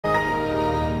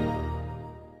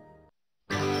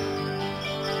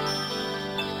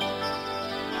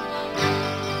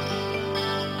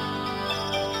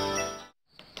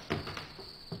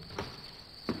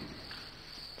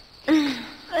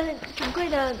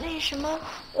的，那什么，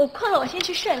我困了，我先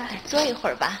去睡了。坐一会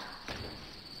儿吧。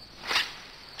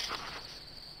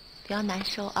不要难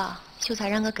受啊，秀才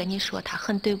让我跟你说，他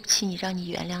很对不起你，让你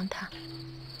原谅他。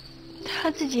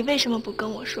他自己为什么不跟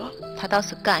我说？他倒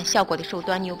是敢，效果的手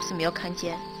段你又不是没有看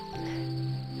见。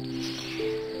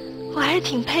我还是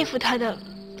挺佩服他的，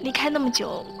离开那么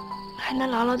久，还能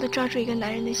牢牢地抓住一个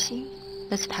男人的心。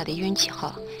那是他的运气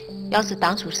好，要是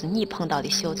当初是你碰到的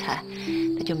秀才，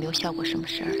那就没有效果什么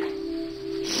事儿了。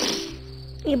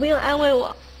你不用安慰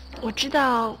我，我知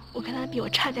道我跟他比我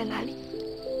差在哪里。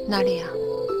哪里呀？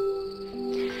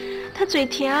他嘴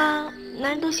甜啊，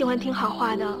男人都喜欢听好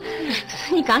话的。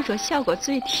你刚说效果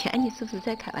最甜，你是不是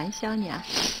在开玩笑呢？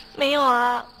没有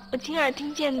啊，我亲耳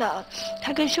听见的。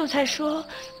他跟秀才说，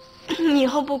以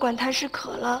后不管他是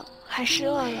渴了还是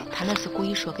饿了。他那是故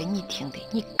意说给你听的，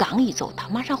你刚一走，他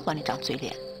马上换了张嘴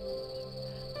脸。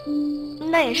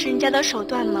那也是人家的手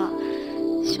段嘛。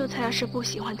秀才要是不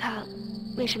喜欢他，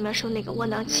为什么要受那个窝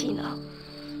囊气呢？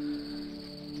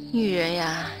女人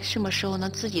呀，什么时候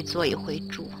能自己做一回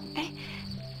主？哎，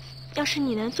要是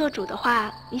你能做主的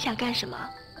话，你想干什么？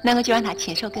那我就让他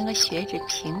亲手给我削一只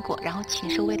苹果，然后亲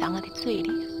手喂到我的嘴里。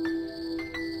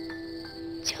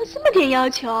就这么点要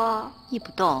求？你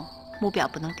不懂，目标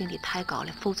不能定得太高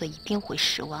了，否则一定会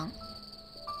失望。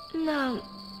那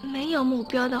没有目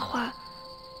标的话，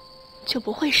就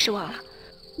不会失望了。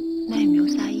那也没有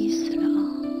啥意思了啊。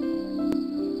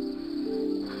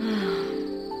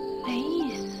没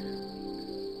意思。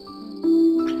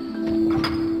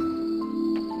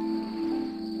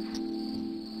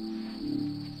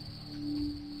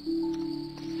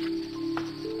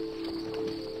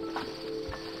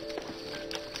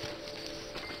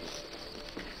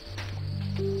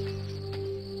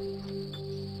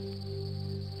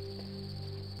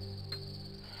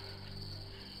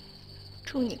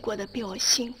祝你过得比我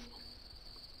幸福。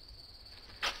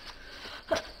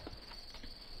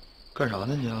干啥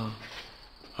呢你啊？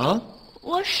啊？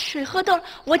我水喝多了，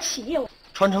我起夜。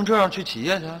穿成这样去起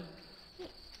夜去？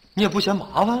你也不嫌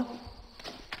麻烦？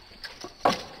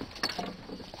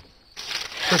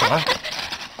干啥呀？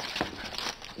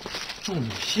祝你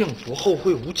幸福，后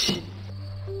会无期。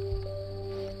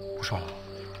不说了，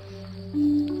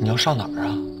你要上哪儿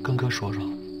啊？跟哥说说。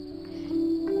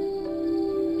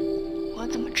我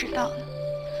怎么知道呢？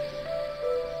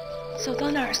走到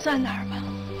哪儿算哪儿吧。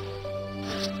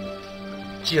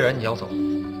既然你要走，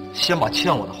先把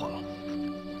欠我的还了。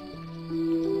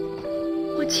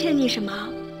我欠你什么？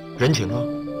人情啊，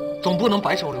总不能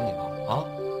白收留你吧？啊？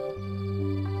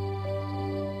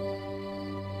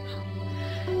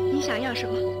你想要什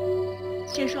么？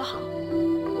先说好，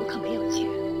我可没有钱。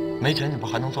没钱你不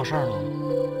还能做事儿吗？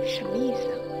什么意思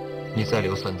啊？你再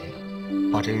留3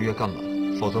天，把这个月干满，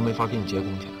否则没法给你结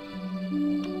工钱。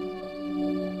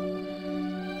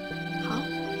好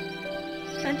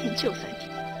，3天就3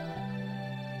天。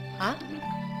啊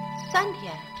，3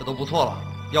天？这都不错了。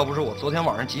要不是我昨天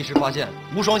晚上及时发现，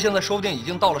无双现在说不定已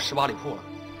经到了18里铺了。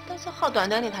但是好端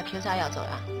端的，他凭啥要走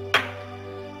呀？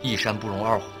一山不容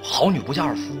二虎，好女不嫁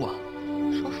二夫啊！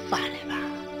说反了吧？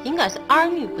应该是二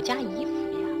女不嫁一夫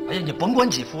呀。哎呀，你甭管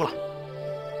几夫了，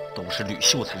都是吕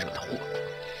秀才惹的祸。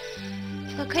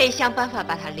我可以想办法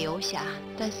把他留下，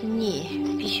但是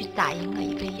你必须答应我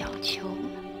一个要求。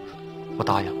我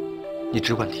答应，你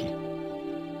只管提。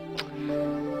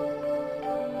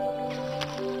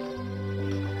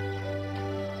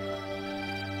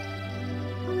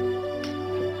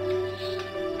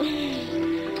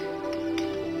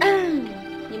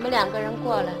你们2个人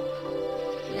过来，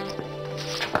来，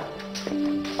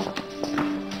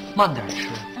慢点吃，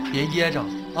别噎着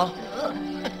啊。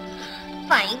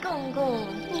白公公，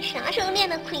你啥时候练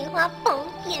的葵花宝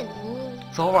典呢？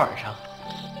昨晚上，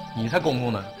你才公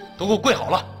公呢，都给我跪好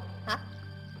了。啊？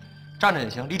站着也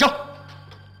行，立正。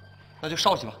那就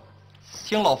少去吧，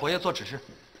听老佛爷做指示。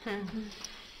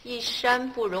一山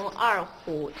不容二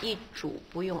虎，一主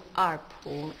不用二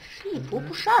仆，一仆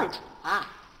不是二主啊。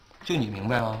就你明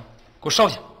白啊？给我少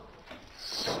下。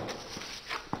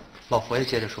老佛爷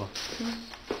接着说。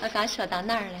我刚说到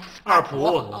哪儿了？二仆。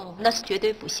哦，那是绝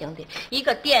对不行的。一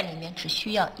个店里面只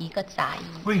需要一个杂役。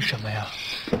为什么呀？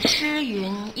诗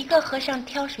云：一个和尚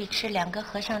挑水吃，2个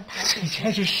和尚抬水吃。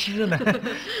这是诗呢。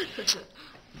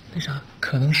那啥，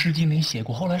可能诗经没写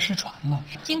过，后来失传了。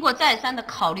经过再三的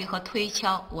考虑和推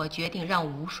敲，我决定让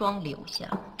无双留下。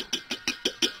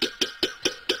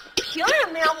凭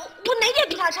什么呀？我哪点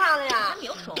比他差了呀？还没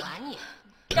有说完呢。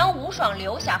让无双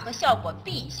留下和效果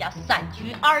比一下3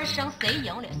局2胜，谁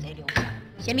赢了谁留下。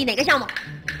先比哪个项目？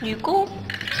女工，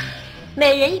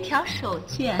每人1条手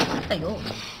绢。哎呦，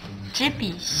只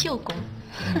比绣工。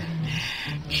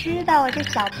知道我这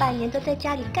小半年都在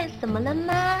家里干什么了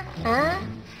吗？啊，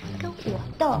跟我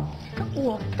斗，跟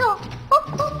我斗！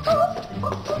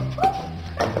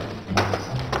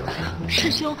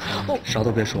师兄，啥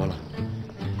都别说了，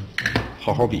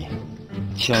好好比，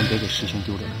千万别给师兄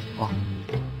丢脸啊！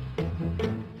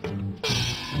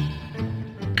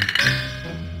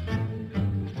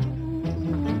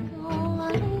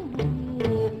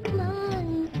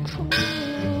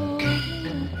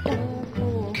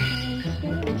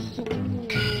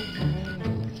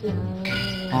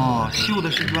哦，绣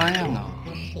的是鸳鸯啊！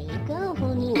谁告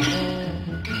诉你的？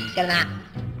干嘛？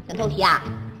想透题啊？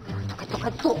快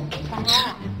坐！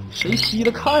谁稀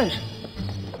了看谁。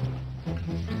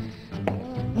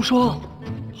无双，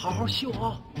好好绣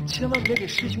啊，千万别给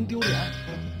师兄丢脸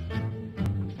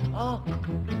啊！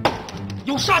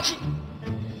有煞气。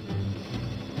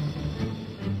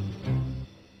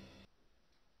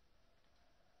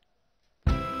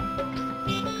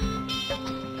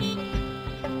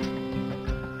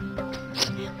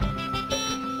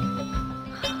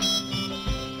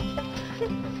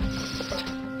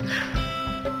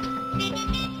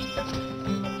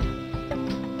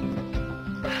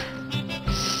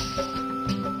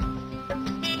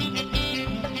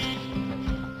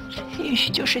也许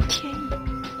就是天意。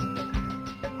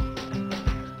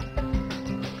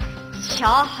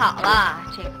瞧好了，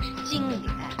这可是经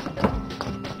典。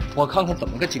我看看怎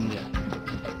么个经典。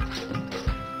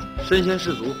身先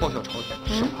士卒，报效朝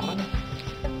廷。啥呢？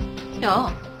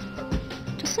哟，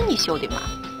这是你修的吗？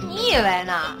你以为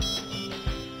呢？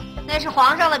那是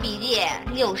皇上的笔记，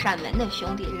六扇门的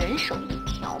兄弟人手一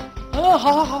条。啊，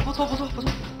好，不错。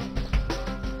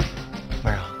妹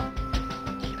儿啊，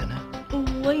你的呢？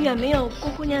我远没有郭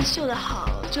姑娘绣的好，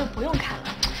就不用看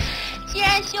了。既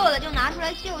然绣了，就拿出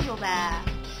来绣绣呗。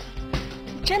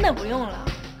真的不用了。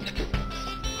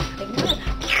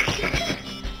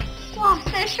哇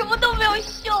塞，什么都没有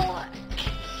绣啊！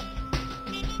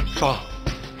双，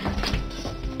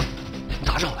你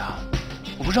咋整的？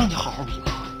我不让你好好比吗？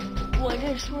我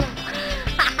认输了。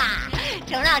哈哈，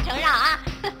承让啊！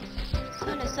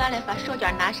算了，把手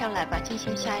绢拿上来吧，进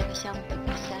行下一个项目的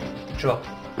比赛。是吧？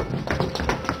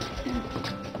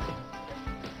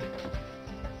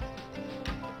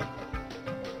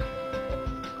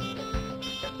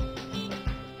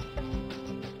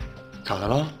咋的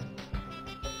了？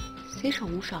谁说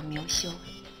无双没有绣？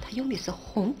他用的是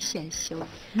红线绣。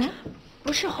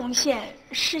不是红线，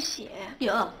是血。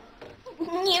哟，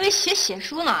你以为写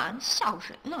书呢？吓唬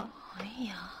谁呢？哎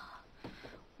呀，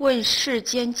问世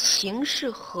间情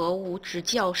是何物，只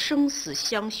叫生死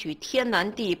相许，天南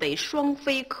地北双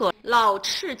飞客。老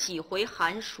翅几回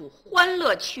寒暑，欢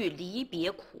乐去，离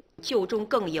别苦。旧中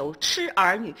更有痴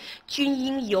儿女，君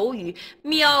应有语，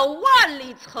渺万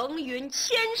里层云，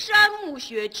千山暮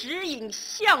雪，指引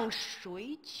向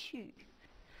谁去？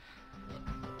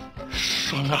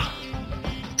双啊，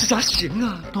这咋行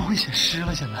啊？都会写诗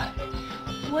了，现在。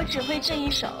我只会这一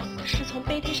首，是从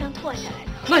碑帖上拓下来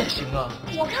的。那也行啊。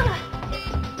我看看。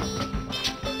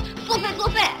作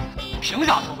废！凭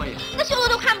啥作废呀？那绣的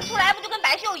都看不出来，不就跟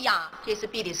白绣一样？这次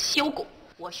必得是修过。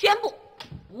我宣布，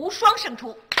无双胜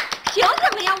出。凭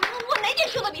什么呀？我哪件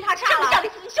绣的比他差了？这不叫你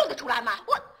自己绣得出来吗？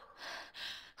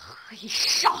黑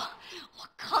少，我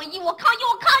抗议！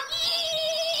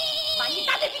把你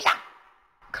打在地上！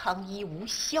抗议无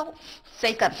效，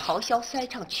谁敢咆哮赛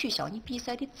场，取消你比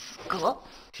赛的资格。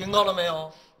听到了没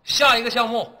有？下一个项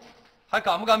目，还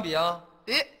敢不敢比啊？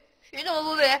咦，谁怎么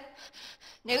不比？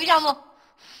哪个项目？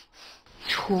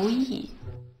厨艺。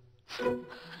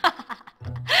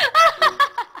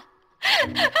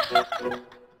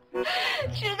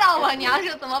知道我娘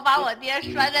是怎么把我爹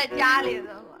拴在家里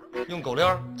的吗？用狗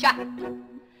链？去。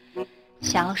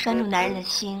想要拴住男人的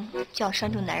心，就要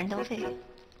拴住男人的胃。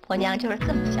我娘就是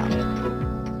这么教的。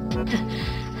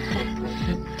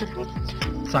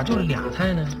咋就是俩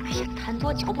菜呢？哎呀，贪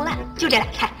多嚼不烂，就这俩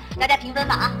菜，大家评分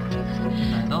吧啊！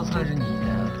哪道菜是你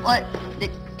的？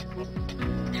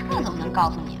这怎么能告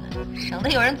诉你呢？省得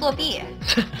有人作弊。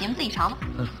你们自己尝吧。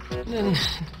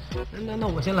那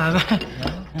我先来呗。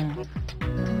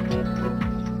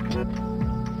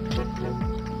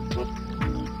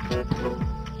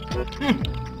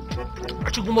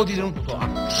这宫保鸡丁不错啊，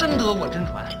深得我真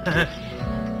传。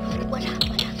我尝。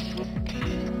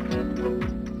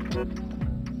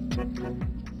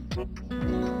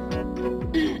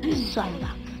算了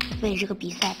吧，为这个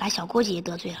比赛把小郭姐姐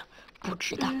得罪了，不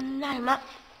值当。那什么，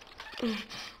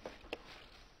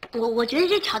我觉得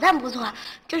这炒蛋不错，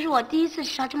这是我第一次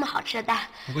吃到这么好吃的蛋。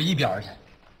你给我一边去！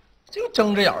就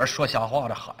睁着眼儿说瞎话，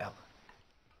这孩子。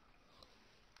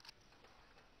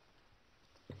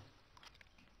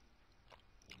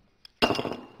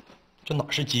这哪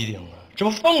是鸡丁啊？这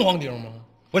不凤凰丁吗？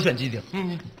我选鸡丁。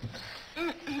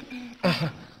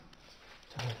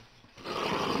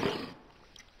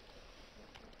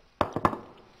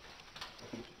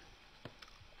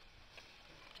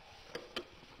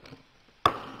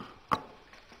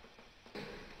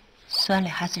算了，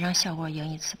还是让小郭赢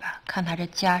一次吧。看他这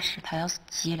架势，他要是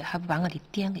急了，还不把我的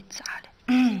店给砸了。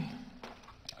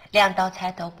两道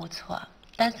菜都不错，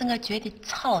但是我觉得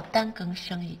炒蛋更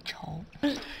胜一筹。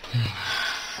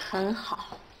很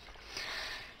好，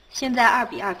现在2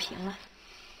比2平了，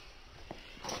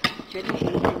决定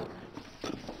赢在你了。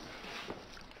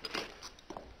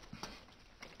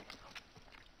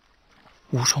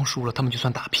无双输了，他们就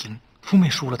算打平；富妹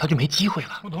输了，他就没机会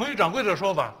了。我同意掌柜的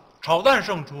说法，炒蛋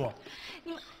胜出。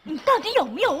你到底有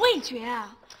没有味觉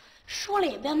啊？输了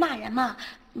也不要骂人嘛，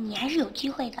你还是有机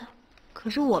会的。可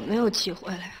是我没有机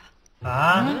会了呀！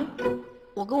啊？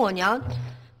我跟我娘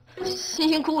辛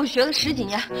辛苦苦学了10几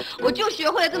年，我就学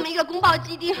会了这么一个宫保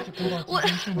鸡丁。这宫保鸡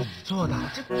丁是你做的？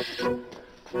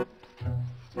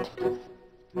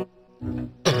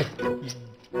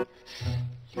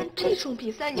连这种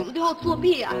比赛你们都要作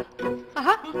弊啊？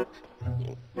啊？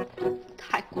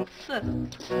太过分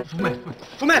了！福妹，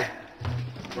福妹，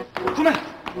福妹。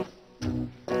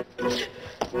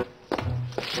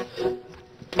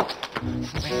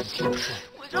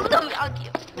我什么都不要听，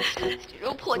这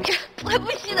种破店我还不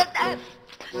稀得待。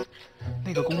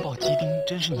那个宫保鸡丁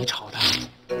真是你炒的？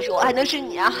说我还能是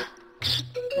你啊？可是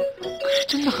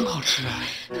真的很好吃啊！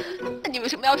那你为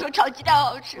什么要说炒鸡蛋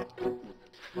好吃？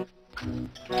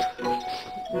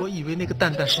我以为那个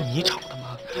蛋蛋是你炒的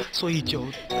嘛，所以就……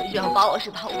你想把我是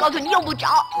吧？我告诉你用不着，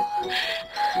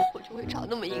我就会炒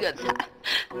那么一个菜，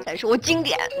再说我经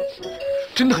典。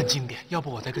真的很经典，要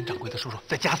不我再跟掌柜的说说，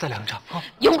再加赛2场啊？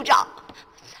用不着，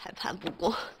裁判不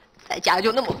公，在家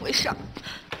就那么回事儿。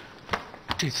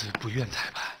这次不怨裁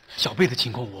判，小贝的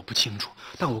情况我不清楚，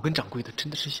但我跟掌柜的真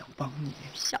的是想帮你。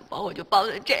想帮我就帮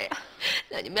成这样，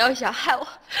那你们要想害我，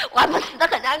我还不死得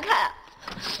很难看啊。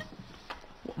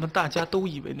我们大家都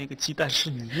以为那个鸡蛋是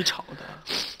你炒的。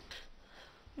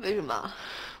为什么？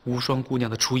无双姑娘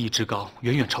的厨艺之高，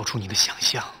远远超出你的想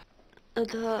象。那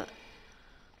她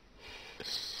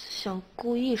想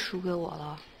故意输给我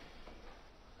了？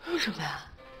为什么呀？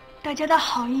大家的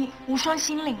好意，无双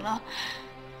心领了，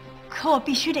可我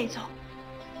必须得走。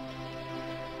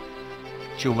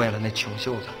就为了那穷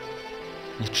秀才，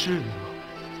你至于吗？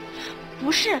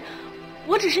不是，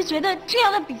我只是觉得这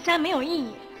样的比赛没有意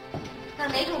义。那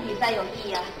哪种比赛有意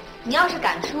义啊？你要是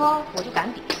敢说，我就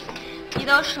敢比。你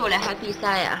都输了还比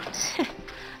赛呀？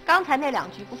刚才那2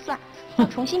局不算，要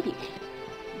重新比。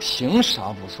凭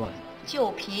啥不算呢？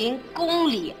就凭公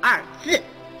理2字。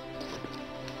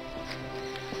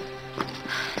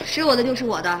是我的就是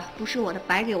我的，不是我的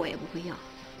白给我也不会要。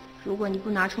如果你不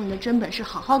拿出你的真本事，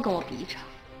好好跟我比一场，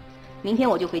明天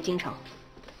我就回京城。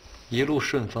一路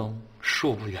顺风，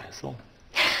恕不远送。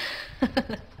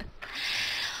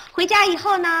回家以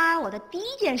后呢，我的第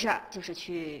一件事就是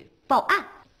去报案。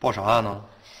报啥案呢？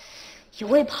有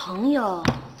位朋友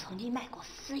曾经卖过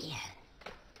私盐，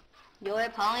有位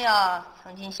朋友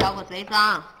曾经销过贼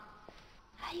赃，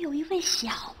还有一位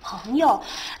小朋友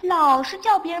老是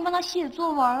叫别人帮他写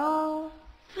作文哦。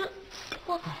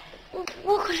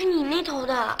我可是你那头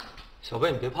的。小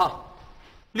贝，你别怕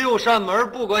，6扇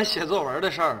门不管写作文的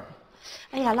事儿。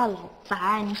哎呀，那老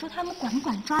白，你说他们管不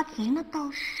管抓贼那倒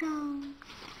上？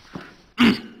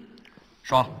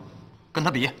双，跟他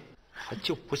比，他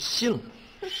就不信了，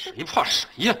谁怕谁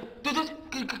呀？对，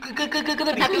跟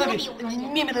他比，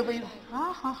灭他威风。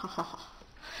啊，好。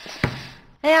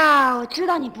哎呀，我知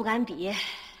道你不敢比，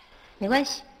没关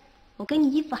系，我给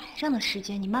你1晚上的时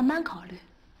间，你慢慢考虑。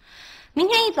明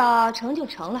天一早成就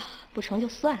成了，不成就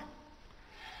算了。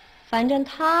反正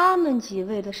他们几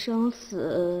位的生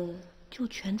死就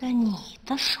全在你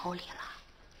的手里了。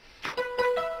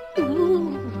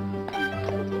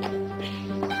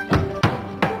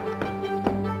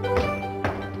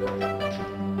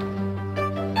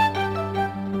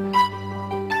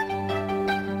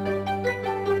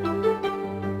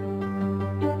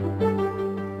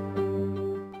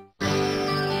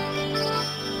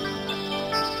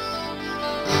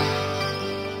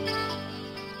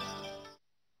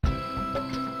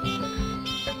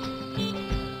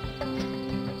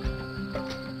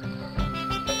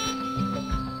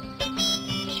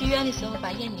许愿的时候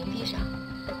把眼睛闭上，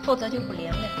否则就不灵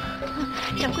了。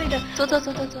掌柜的，走。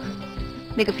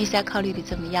那个比赛考虑的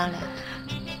怎么样了？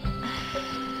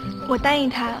我答应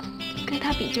他，跟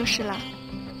他比就是了。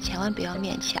千万不要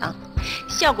勉强。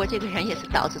小郭这个人也是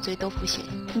刀子嘴豆腐心，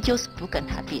你就是不跟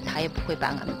他比，他也不会把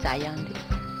俺们咋样的。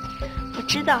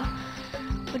知道，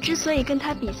我之所以跟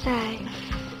他比赛，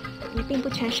也并不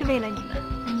全是为了你们。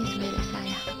那你是为了啥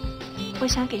呀？我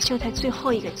想给秀才最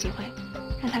后一个机会，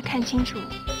让他看清楚，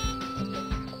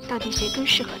到底谁更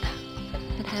适合他。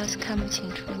那他要是看不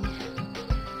清楚呢？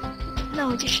那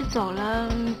我即使走了，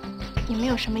也没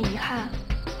有什么遗憾。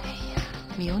哎呀，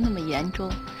没有那么严重。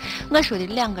我说的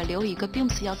两个留一个，并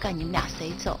不是要赶你们俩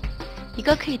谁走，一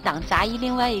个可以当杂役，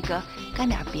另外一个干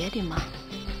点别的嘛。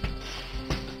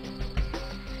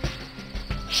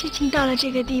事情到了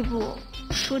这个地步，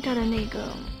输掉的那个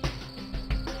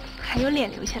还有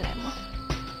脸留下来吗？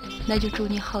那就祝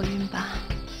你好运吧。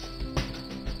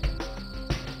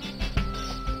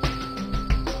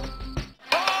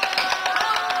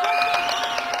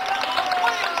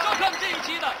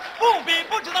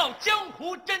江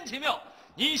湖真奇妙，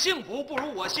你幸福不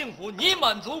如我幸福，你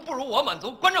满足不如我满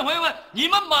足。观众朋友们，你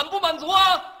们满不满足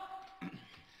啊？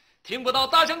听不到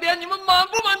大声点，你们满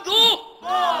不满足？不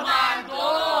满足。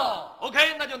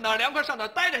OK， 那就哪儿凉快上哪儿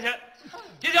待着去。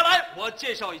接下来我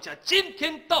介绍一下今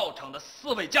天到场的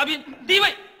4位嘉宾。第一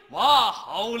位，哇，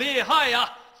好厉害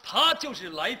呀！他就是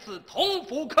来自同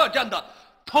福客栈的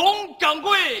佟掌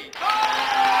柜。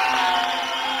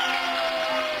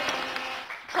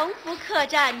同福客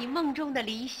栈，你梦中的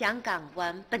理想港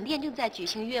湾。本店正在举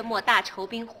行月末大酬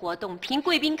宾活动，凭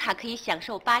贵宾卡可以享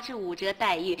受8至5折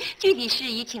待遇。具体事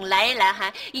宜请来来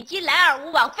函以及来而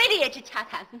无往非礼也之洽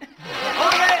谈。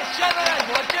OK， 下面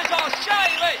我介绍下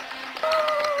一位，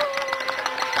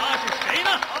他是谁呢？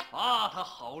啊，他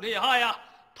好厉害呀！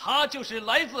他就是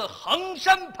来自衡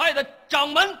山派的掌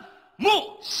门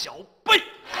莫小贝。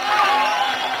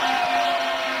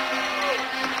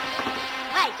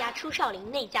外加出少林，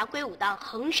内加归武当，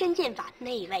衡山剑法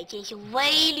内外兼修，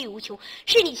威力无穷，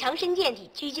是你强身健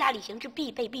体、居家旅行之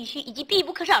必备必须以及必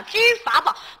不可少之法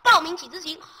宝。报名请咨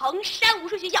询衡山武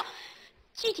术学校，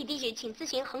具体地址请咨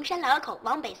询衡山老垩口，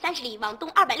往北30里，往东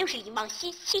260里，往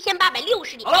西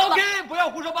7860里。好了 ，OK， 不要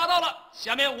胡说八道了。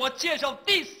下面我介绍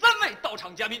第3位到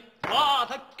场嘉宾。哇，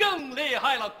他更厉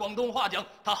害了，广东话讲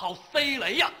他好飞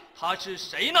雷呀！他是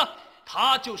谁呢？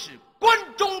他就是关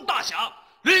中大侠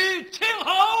李清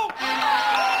豪。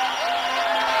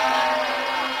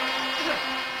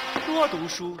多读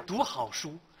书，读好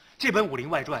书。这本《武林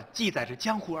外传》记载着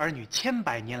江湖儿女千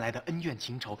百年来的恩怨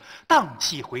情仇，荡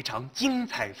气回肠，精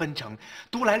彩纷呈，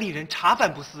读来令人茶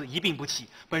饭不思，一病不起。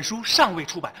本书尚未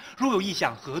出版，若有意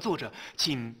向合作者，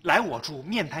请来我处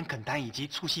面谈恳谈，以及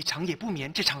促膝长夜不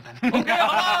眠之长谈。OK，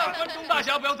 好了，关中大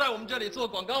侠不要在我们这里做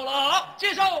广告了啊！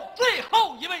介绍最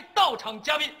后一位到场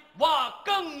嘉宾，哇，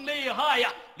更厉害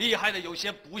呀！厉害的有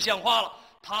些不像话了。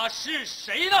他是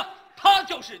谁呢？他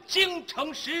就是京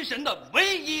城食神的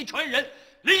唯一传人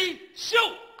李秀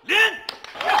莲。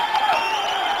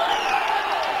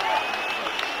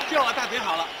叫我大嘴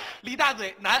好了，李大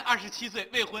嘴，男，27岁，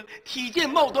未婚，体健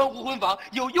貌端无婚房，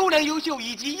有优良优秀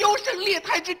以及优胜劣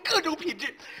汰之各种品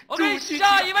质。OK，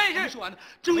 下一位是说完了，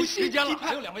没时间了，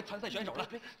还有2位参赛选手了。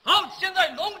好，现在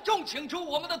隆重请出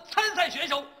我们的参赛选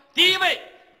手，第一位，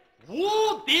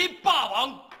无敌霸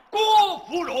王郭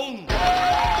芙蓉。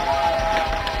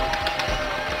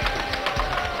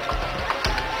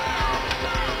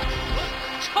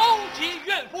超级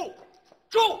怨妇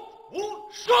祝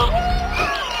无双。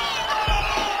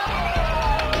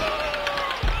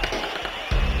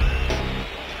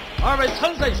2位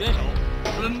参赛选手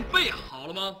准备好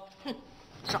了吗？哼，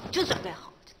早就准备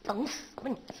好，等死吧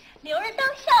你！留着当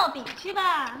笑柄去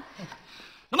吧。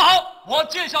那么好，我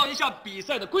介绍一下比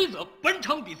赛的规则。本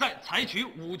场比赛采取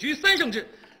5局3胜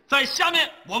制，在下面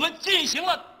我们进行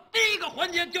了第1个环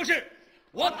节，就是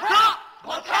我擦。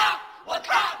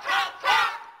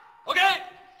OK，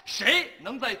 谁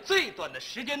能在最短的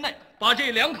时间内把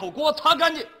这2口锅擦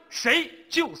干净，谁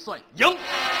就算赢。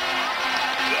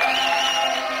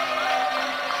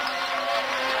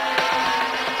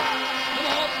那么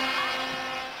好，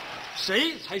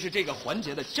谁才是这个环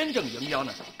节的真正赢家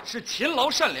呢？是勤劳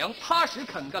善良、踏实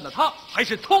肯干的他，还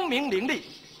是聪明伶俐、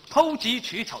偷机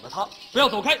取巧的他？不要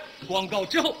走开，广告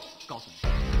之后告诉你。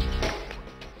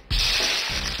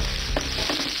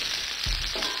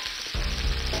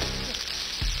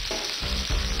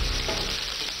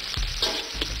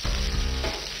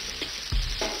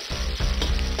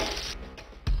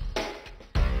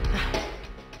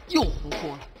又糊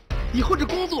锅了，以后这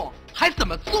工作还怎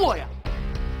么做呀？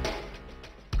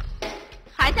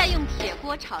还在用铁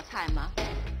锅炒菜吗？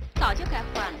早就该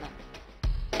换了。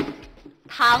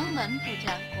唐门不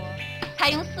粘锅，采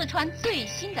用四川最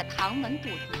新的唐门杜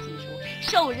图技术，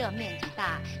受热面积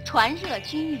大，传热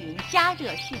均匀，加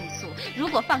热迅速。如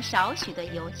果放少许的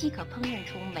油，即可烹饪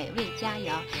出美味佳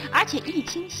肴，而且易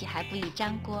清洗还不易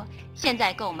粘锅。现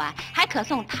在购买还可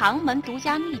送唐门独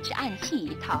家秘制暗器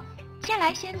一套，先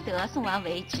来先得，送完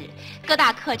为止。各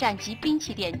大客栈及兵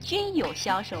器店均有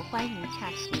销售，欢迎洽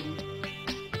询。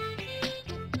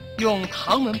用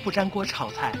唐门不粘锅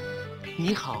炒菜，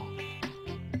你好，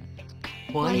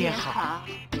我也好。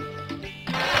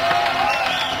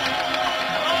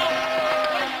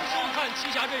欢迎收看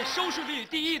栖霞镇收视率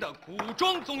第1的古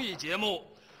装综艺节目。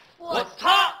我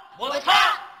擦！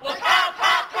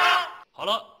好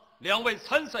了，两位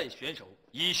参赛选手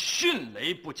以迅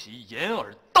雷不及掩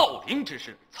耳盗铃之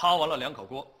势擦完了2口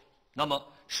锅。那么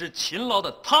是勤劳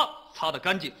的他擦得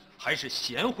干净，还是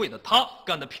贤惠的他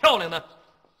干得漂亮呢？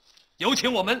有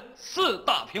请我们4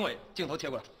大评委，镜头切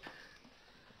过来。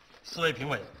4位评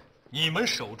委，你们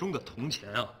手中的铜钱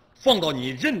啊，放到你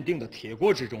认定的铁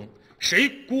锅之中，谁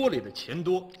锅里的钱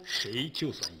多，谁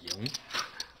就算赢。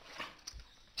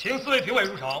请4位评委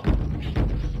入场。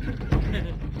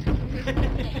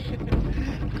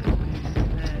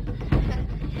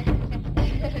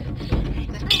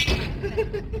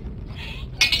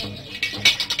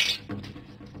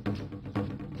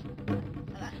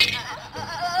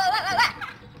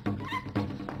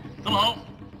那么好，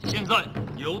现在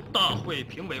由大会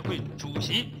评委会主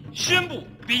席宣布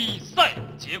比赛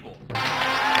结果。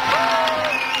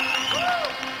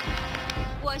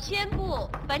我宣布，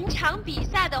本场比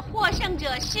赛的获胜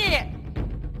者是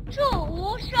祝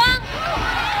无双。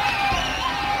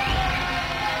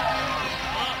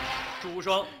祝无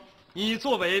双，你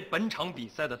作为本场比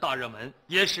赛的大热门，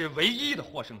也是唯一的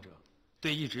获胜者，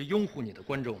对一直拥护你的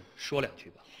观众说2句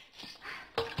吧。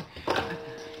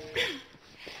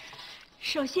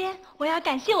首先，我要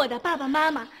感谢我的爸爸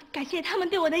妈妈，感谢他们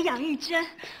对我的养育之恩。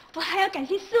我还要感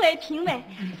谢4位评委，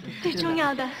最重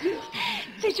要的，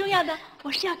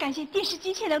我是要感谢电视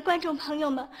机前的观众朋友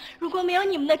们。如果没有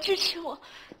你们的支持，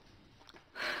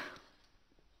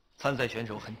参赛选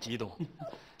手很激动，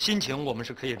心情我们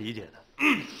是可以理解的。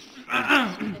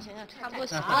行，差不多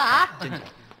行了啊。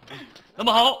那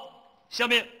么好，下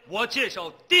面我介绍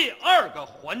第2个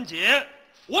环节。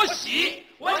我洗。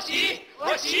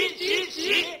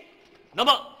那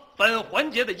么本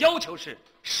环节的要求是，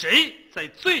谁在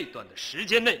最短的时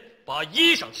间内把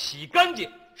衣裳洗干净，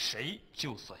谁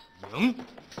就算赢。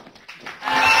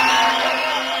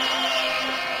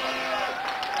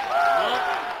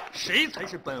谁才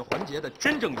是本环节的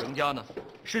真正赢家呢？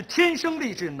是天生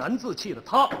丽质难自弃的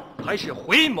他，还是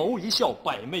回眸一笑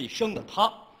百媚生的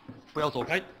他？不要走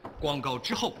开，广告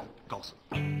之后告诉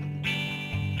你。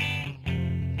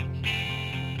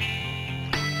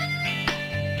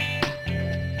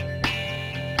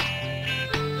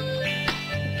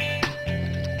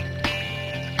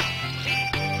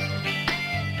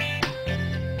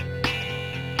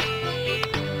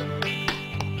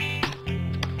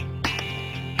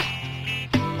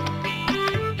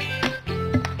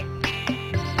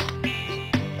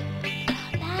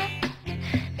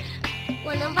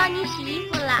帮你洗衣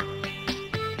服了。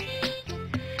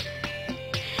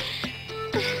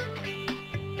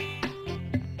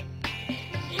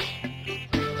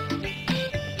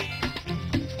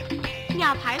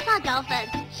鸟牌皂角粉，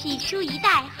洗出一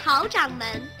代好掌门。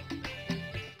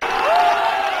欢迎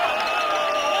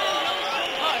收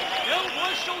看全国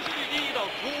收视率第1的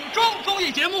古装综艺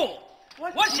节目。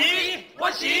我洗。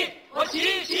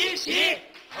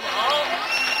很好。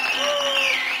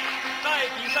在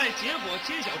比赛结果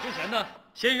揭晓之前呢，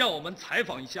先让我们采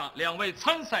访一下2位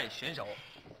参赛选手。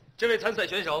这位参赛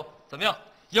选手怎么样？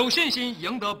有信心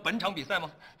赢得本场比赛吗？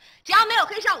只要没有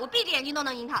黑哨，我闭着眼睛都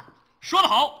能赢他。说得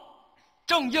好，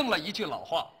正应了一句老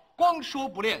话：光说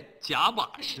不练，假把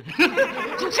式。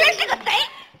主持人是个贼，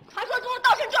传说中的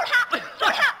道圣就是他，就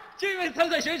是他。这位参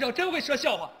赛选手真会说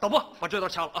笑话。导播，把这段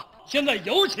掐了啊！现在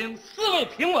有请4位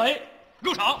评委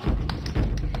入场。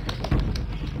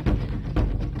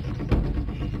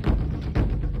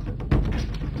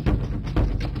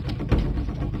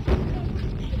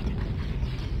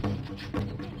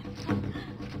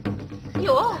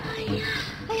哟，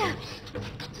哎呀，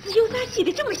油咋洗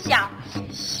的这么香？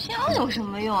香有什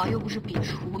么用啊？又不是比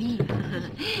厨艺。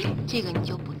这个你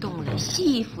就不懂了，洗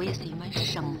衣服也是一门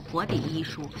生活的艺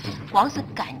术，光是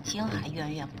干净还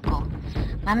远远不够，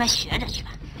慢慢学着去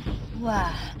吧。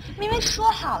哇，明明说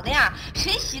好的呀，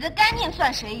谁洗的干净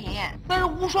算谁赢。但是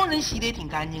无双人洗的也挺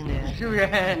干净的，是不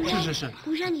是？是。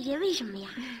无双姐姐为什么呀？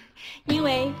因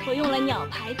为我用了鸟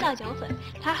牌皂角粉，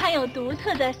它含有独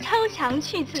特的超强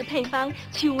去刺配方，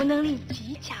去污能力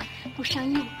极强，不伤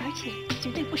衣物，而且绝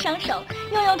对不伤手。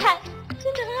用用看，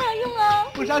真的很好用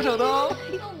哦，不伤手的哦。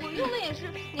我用的也是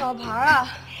鸟牌啊，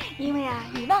因为啊，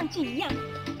你忘记一样，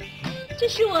这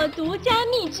是我独家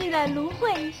秘制的芦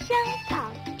荟香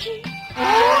草汁。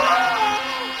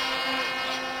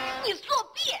你作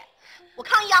弊！我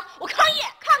抗议啊！我抗议！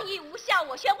抗议无效！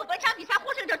我宣布本场比赛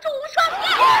获胜者众无双。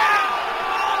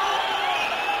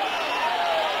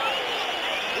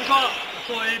无双，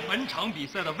作为本场比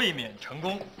赛的卫冕成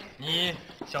功，你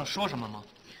想说什么吗？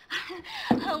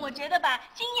我觉得吧，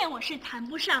经验我是谈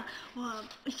不上，我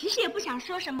其实也不想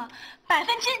说什么。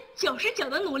99%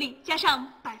的努力加上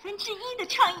1%的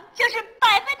创意，就是100%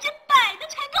的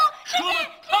成功。说的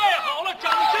太好了，掌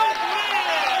声鼓励！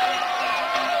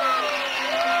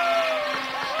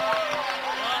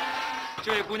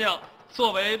这位姑娘，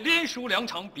作为连输2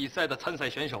场比赛的参赛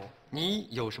选手，你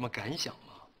有什么感想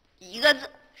吗？一个字，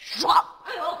爽！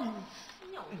哎呦，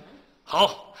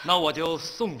好，那我就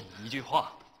送你一句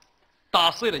话：打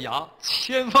碎了牙，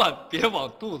千万别往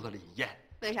肚子里咽。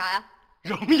为啥呀？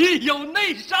容易有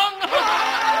内伤啊！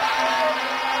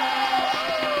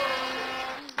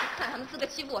看他们4个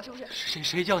欺负我是不是？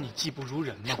谁叫你技不如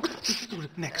人呢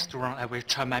？Next round I will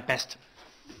try my best。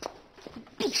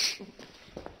必须。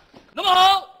那么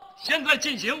好，现在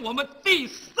进行我们第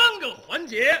3个环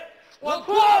节。我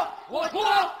脱！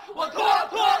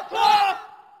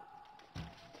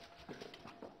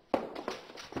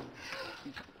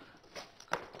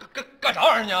干啥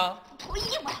玩意儿呢？脱衣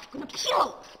服，跟他拼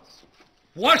了！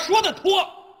我说的脱，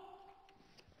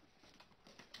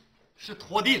是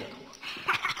拖地的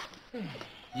拖。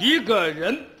一个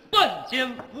人半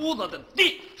间屋子的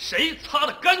地，谁擦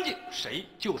得干净，谁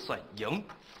就算赢。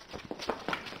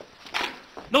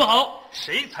那么好，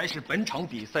谁才是本场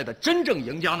比赛的真正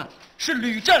赢家呢？是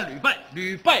屡战屡败、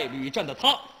屡败屡战的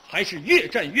他，还是越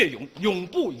战越勇、永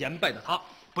不言败的他？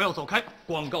不要走开，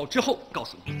广告之后告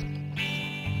诉你。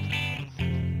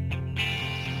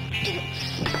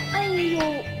哎呦，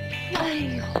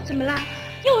怎么啦？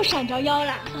又闪着腰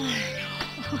了？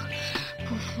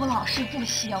不服老师不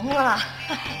行啊！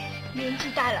年纪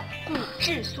大了，骨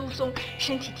质疏松，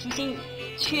身体提醒你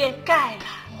缺钙了。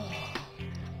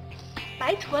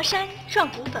白驼山壮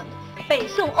骨粉，北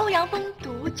宋欧阳锋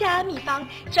独家秘方，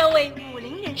专为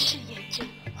50人士研制。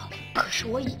可是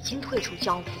我已经退出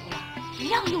江湖了，一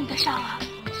样用得上啊。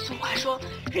俗话说，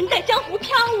人在江湖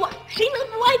飘啊，谁能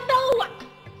不挨刀啊？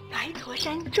白驼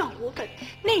山壮骨粉，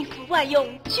内服外用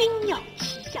均有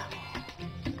奇效。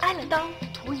挨了刀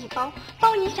涂一包，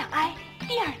包你想挨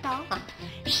第2刀；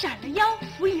闪了腰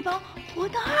服一包，活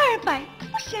到200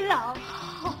不显老。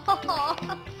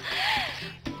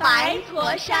白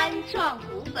驼山壮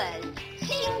骨粉，青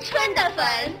春的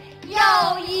粉，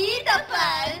友谊的粉。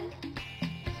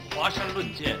华山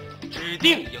论剑，指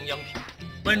定营养品，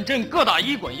本镇各大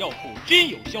医馆药铺均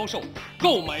有销售，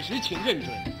购买时请认准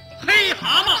黑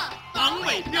蛤蟆防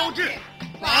伪标志。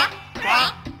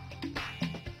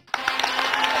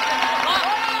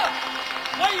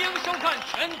欢迎收看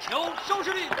全球收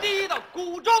视率第1的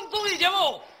古装综艺节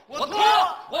目。我脱，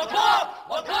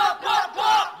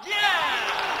耶！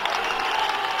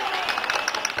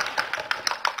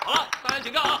好了，大家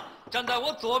请看啊，站在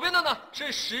我左边的呢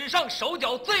是史上手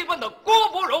脚最笨的郭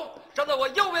芙蓉，站在我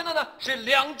右边的呢是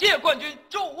2届冠军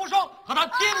周无双和他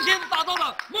精心打造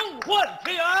的梦幻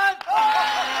田园。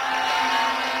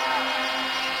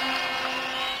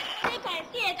再感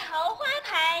谢桃花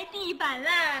台地板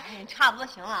啦。差不多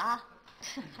行了啊，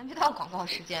还没到广告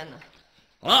时间呢。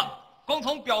好了，光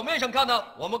从表面上看呢，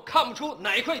我们看不出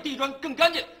哪块地砖更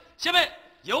干净。下面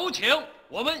有请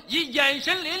我们以眼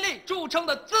神伶俐著称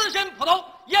的资深捕头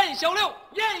燕小六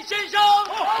燕先生，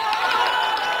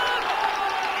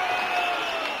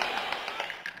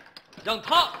让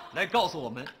他来告诉我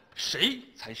们谁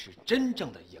才是真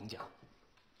正的赢家。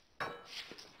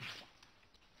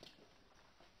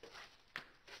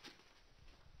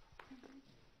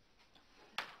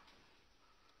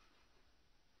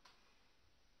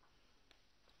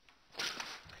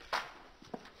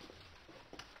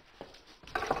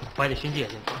我还得训诫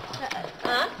去。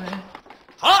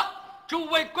好了，诸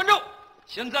位观众，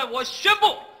现在我宣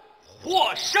布，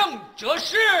获胜者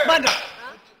是。慢着，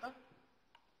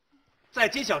在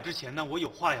揭晓之前呢，我有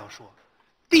话要说。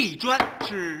地砖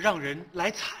是让人来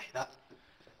踩的，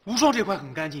无双这块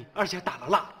很干净，而且还打了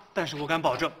蜡，但是我敢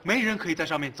保证，没人可以在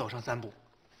上面走上3步。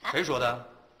谁说的？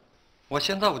我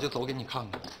现在我就走给你看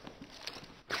看。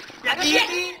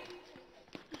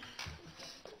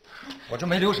我这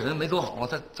没留神，没做好，我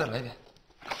再来一遍。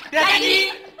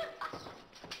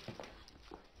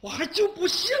我还就不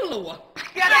信了，我。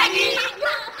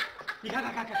你看，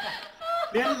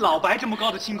连老白这么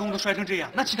高的轻功都摔成这样，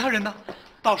那其他人呢？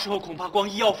到时候恐怕光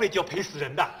医药费就要赔死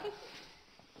人的。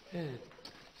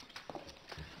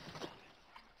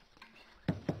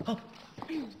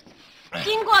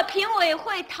经过评委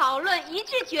会讨论，一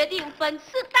致决定本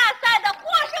次大赛的获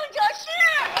胜者是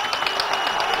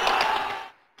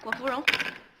郭芙蓉。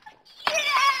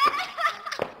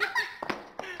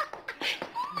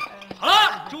好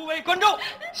了，诸位观众，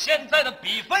现在的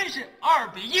比分是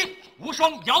2比1，无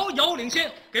双遥遥领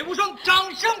先，给无双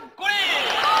掌声鼓励。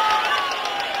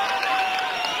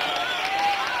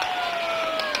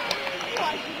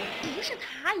不是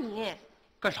他赢，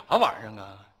干啥玩意儿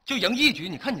啊？就赢1局，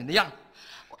你看你那样，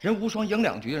人无双赢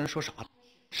2局，人说啥？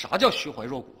啥叫虚怀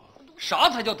若谷啊？啥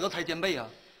才叫德才兼备啊？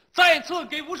再次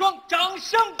给无双掌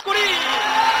声鼓励。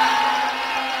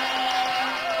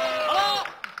好了，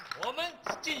我们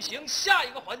进行下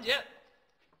一个环节，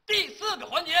第4个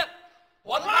环节，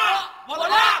我拉，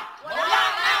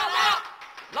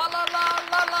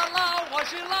我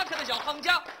是拉客的小行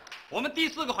家。我们第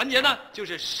4个环节呢，就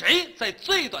是谁在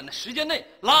最短的时间内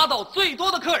拉到最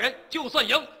多的客人就算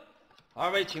赢。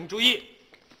2位请注意，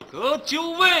各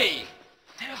9位，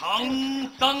唐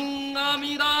桑阿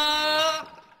弥达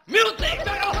 ，music，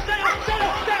 加油！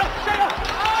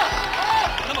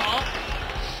那么好，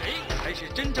谁才是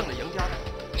真正的赢家？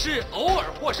是偶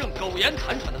尔获胜、苟延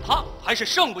残喘的他，还是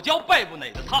胜不骄、败不馁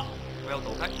的他？不要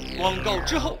走开，广告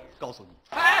之后告诉你。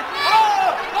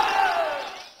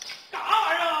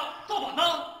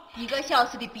1个小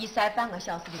时的比赛，半个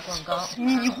小时的广告。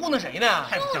你糊弄谁呢？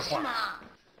太不像话了。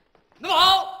那么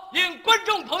好，应观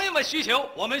众朋友们需求，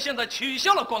我们现在取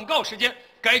消了广告时间，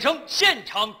改成现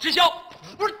场直销，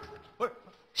不是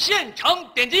现场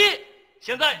点击。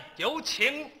现在有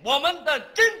请我们的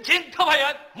真品特派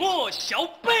员莫小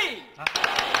贝。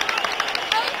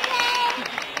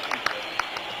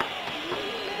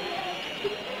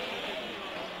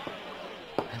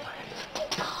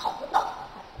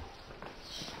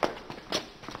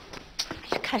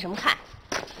看什么看？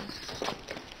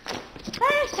哎，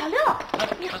小六，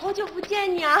你好久不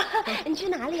见你啊！你去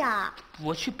哪里啊？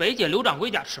我去北街刘掌柜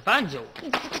家吃饭去。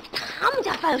他们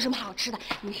家饭有什么好吃的？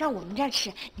你上我们这儿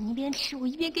吃，你一边吃我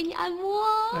一边给你按摩。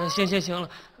行了，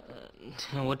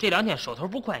我这2天手头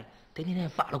不宽，等那天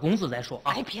发了工资再说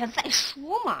啊。哎，别再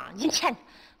说嘛，人欠你，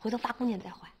回头发工钱再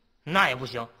还。那也不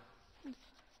行，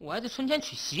我还得存钱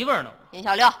娶媳妇儿呢。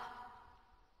小六，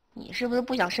你是不是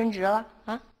不想升职了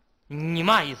啊？你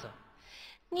嘛意思？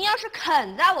你要是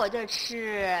肯在我这儿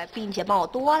吃，并且帮我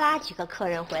多拉几个客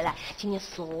人回来，今天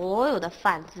所有的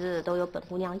饭资都由本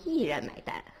姑娘一人买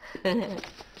单。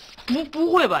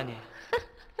不会吧你？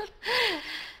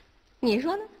你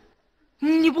说呢？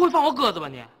你不会放我鸽子吧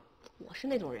你？我是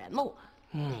那种人吗我？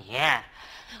你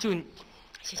就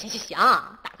行，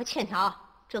打个欠条，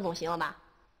这总行了吧？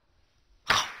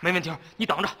好，没问题，你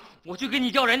等着，我去给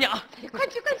你叫人家啊！快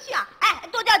去啊！哎，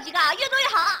多叫几个啊，越多越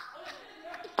好。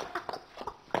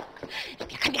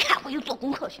别看，回去做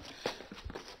功课去。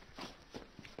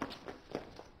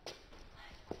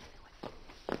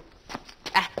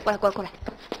哎，过来！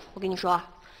我跟你说，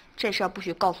这事儿不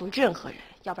许告诉任何人，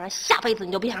要不然下辈子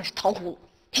你就别想是糖葫芦，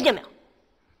听见没有？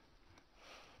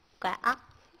乖啊！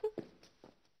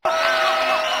欢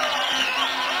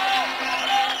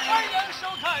迎收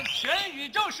看全宇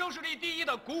宙收视率第1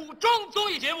的古装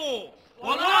综艺节目。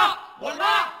我拉。慢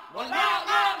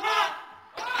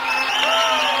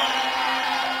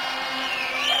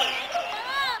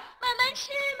慢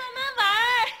吃，慢慢玩。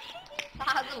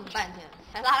拉了这么半天，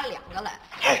才拉了2个来。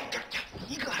哎，这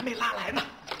1个还没拉来呢。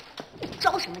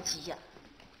着什么急呀？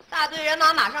大队人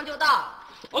马马上就到。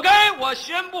OK， 我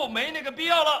宣布没那个必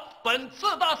要了。本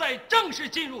次大赛正式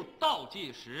进入倒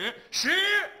计时，10、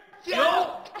9、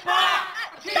8、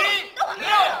7、6、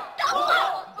5、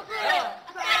4、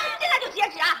现在就截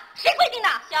止啊！谁规定的？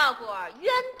小果，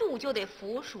冤度就得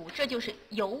服输，这就是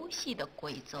游戏的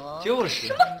规则。就是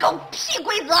什么狗屁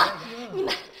规则？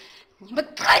你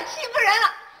们太欺负人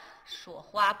了！说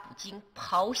话不精，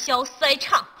咆哮塞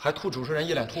唱，还吐主持人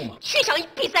1脸吐沫，取消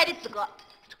比赛的资格。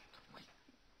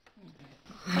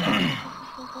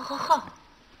好，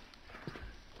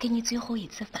给你最后一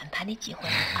次翻盘的机会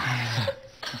啊！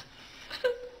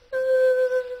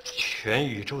全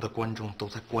宇宙的观众都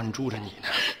在关注着你呢。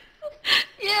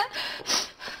爷，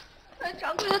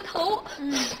掌柜的疼我。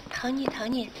疼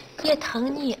你，也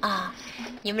疼你啊！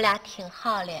你们俩挺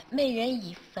好嘞，每人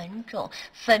1分钟，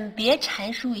分别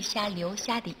阐述一下留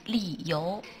下的理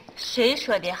由。谁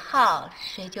说的好，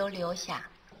谁就留下。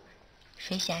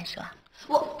谁先说？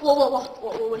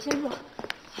我先说。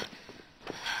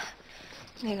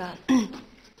那个，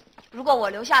如果我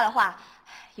留下的话，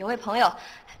有位朋友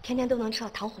天天都能吃到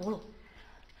糖葫芦。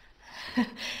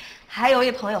还有一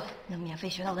位朋友能免费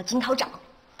学到的金桃掌，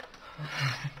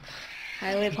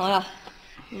还有一位朋友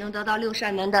能得到6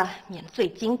扇门的免费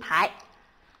金牌，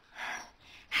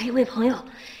还有一位朋友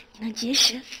你能结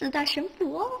识4大神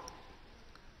父哦，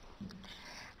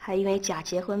还因为假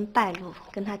结婚败露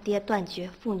跟他爹断绝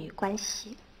父女关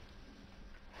系，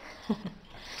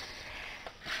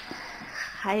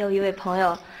还有一位朋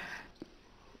友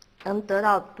能得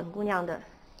到本姑娘的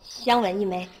香吻一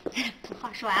枚。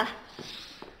话说完了。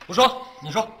我说，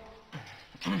你说，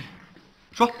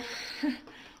说。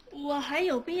我还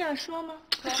有必要说吗？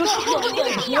说，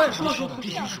必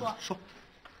须说。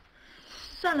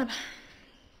算了吧，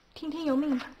听天由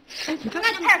命吧。那就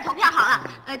开始投票好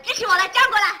了。支持我的站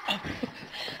过来。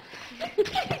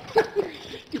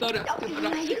就到这儿，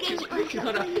也给你。就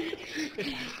到这儿。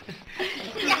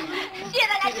谢谢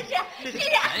大家支持，谢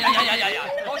谢。呀，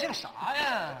高兴啥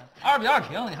呀？2比2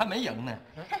平，你还没赢呢。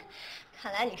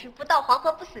看来你是不到黄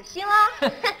河不死心啦！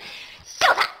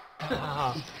笑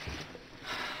他！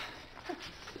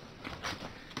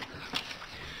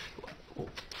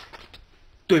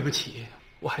对不起，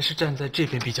我还是站在这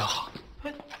边比较好。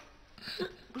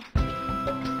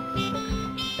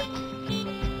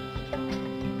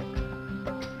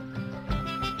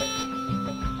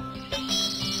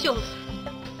秀才，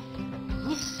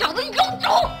你小子有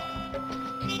种！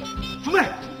福妹，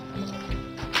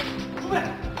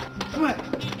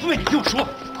你听我说。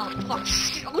话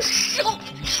少说。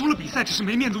你输了比赛只是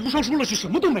没面子，无双输了就什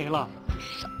么都没了。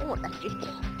少跟我来这套，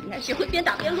你还学会边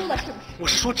打边撸了是不是？我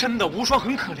是说真的，无双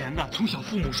很可怜的，从小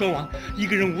父母双亡，一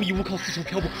个人无依无靠四处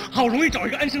漂泊，好容易找一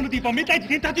个安生的地方，没待几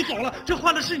天他就走了。这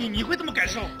换的是你，你会这么感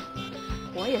受？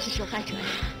我也是受害者呀，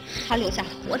他留下了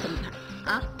我怎么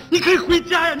办？啊？你可以回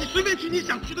家呀，你随便去你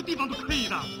想去的地方都可以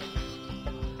的。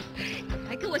你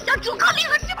还跟我下逐客令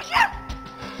了是不是？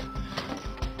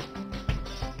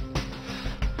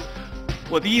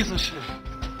我的意思是，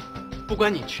不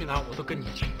管你去哪儿，我都跟你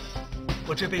去。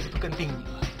我这辈子都跟定你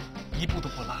了，一步都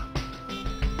不落。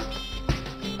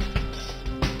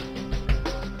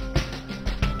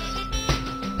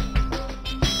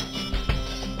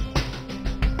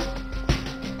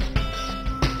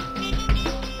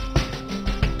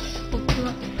我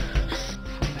哥，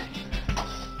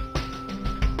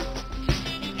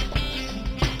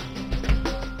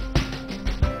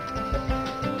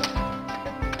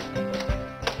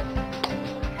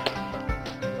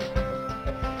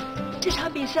这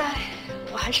场比赛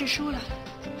我还是输了。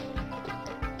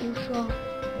无双，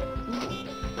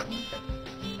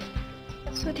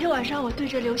昨天晚上我对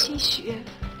着流星许愿，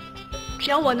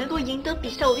只要我能够赢得比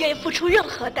赛，我愿意付出任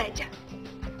何代价。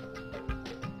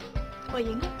我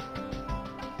赢了，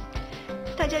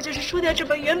代价就是输掉这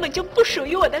本原本就不属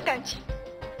于我的感情。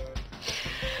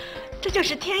这就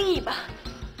是天意吧。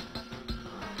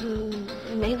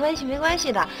没关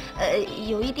系的。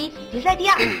友谊第一，比赛第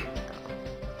二。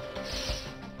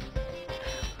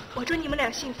我祝你们俩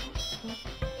幸福，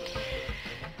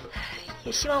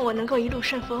也希望我能够一路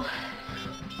顺风。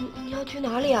你要去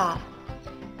哪里啊？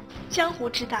江湖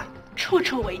之大，处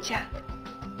处为家。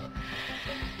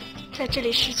在这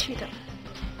里失去的，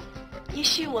也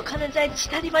许我可能在其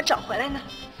他地方找回来呢。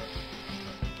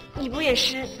你不也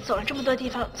是走了这么多地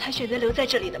方才选择留在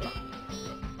这里的吗？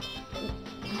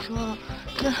我说，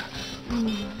那，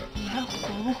你还回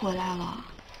不回来了？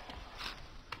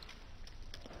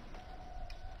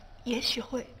也许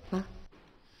会，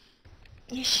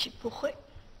也许不会，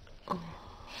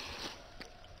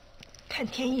看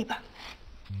天意吧。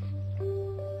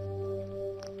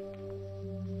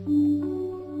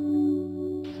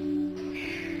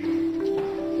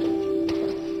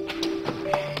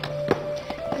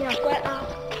你要乖啊，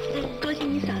多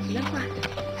听你嫂子的话。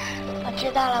我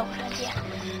知道了，无双姐。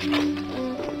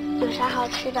有啥好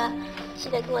吃的，记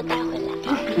得给我带回来。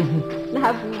那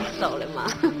还不如走了嘛。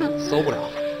搜不了。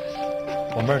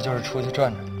我妹儿就是出去转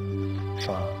转，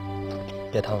爽，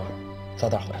别贪玩，早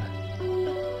点回来。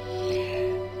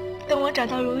等我找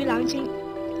到如意郎君，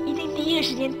一定第一个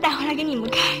时间带回来给你们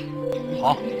看。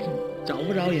好，找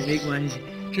不着也没关系，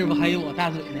这不还有我大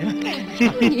嘴呢。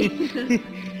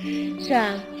是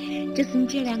啊，这是你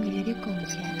这2个月的工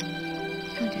钱，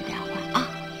省着点花啊。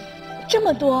这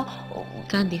么多，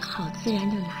干得好，自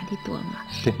然就拿得多嘛。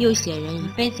有些人一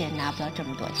辈子也拿不了这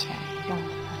么多钱。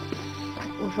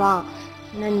无双，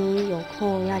那你有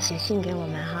空要写信给我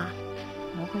们哈，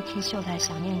我会替秀才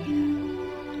想念你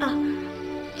的。啊，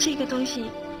这个东西，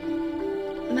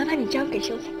麻烦你交给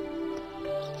秀才。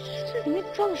这里面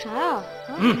装啥呀？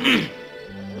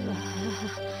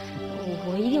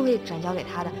我一定会转交给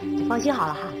他的，你放心好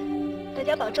了哈。大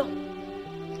家保重，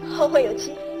后会有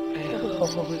期。后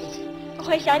会有期。我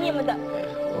会想你们的。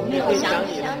我们也会想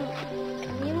你的。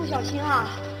你一路小心啊！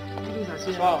一路小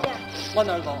心啊！慢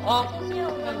点走啊！谢谢吴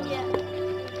小姐。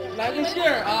来个信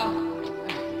儿啊！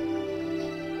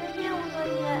再见，吴小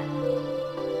姐。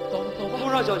走吧，路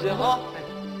上小心啊！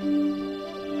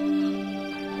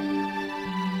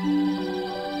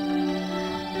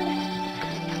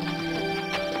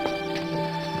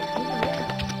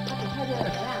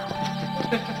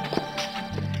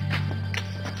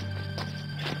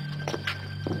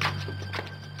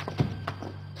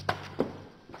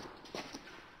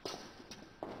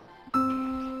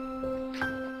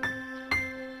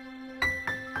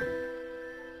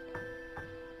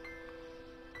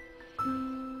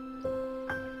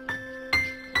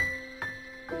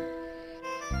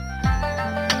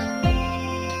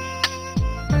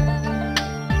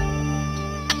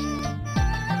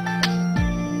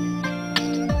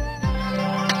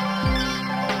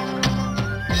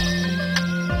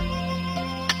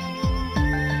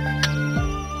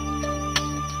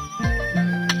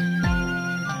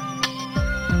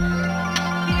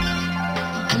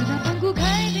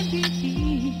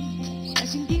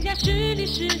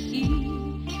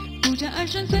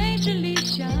生最是理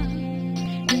想，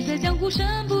人在江湖身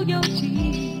不由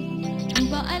己，除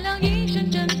暴安良一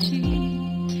身正气，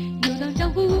游荡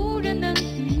江湖无人能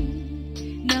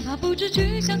敌，哪怕不知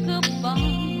去向何方，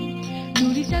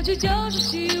努力下去就是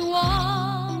希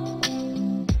望。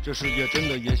这世界真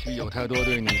的也许有太多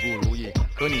对你不如意，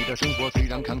可你的生活虽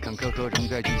然坎坎坷坷仍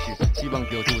在继续，希望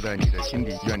就住在你的心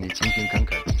里，愿你勤勤恳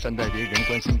恳，善待别人，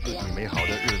关心自己，美好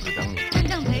的日子等你。战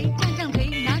将贼，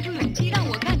拿出勇气让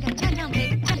我干。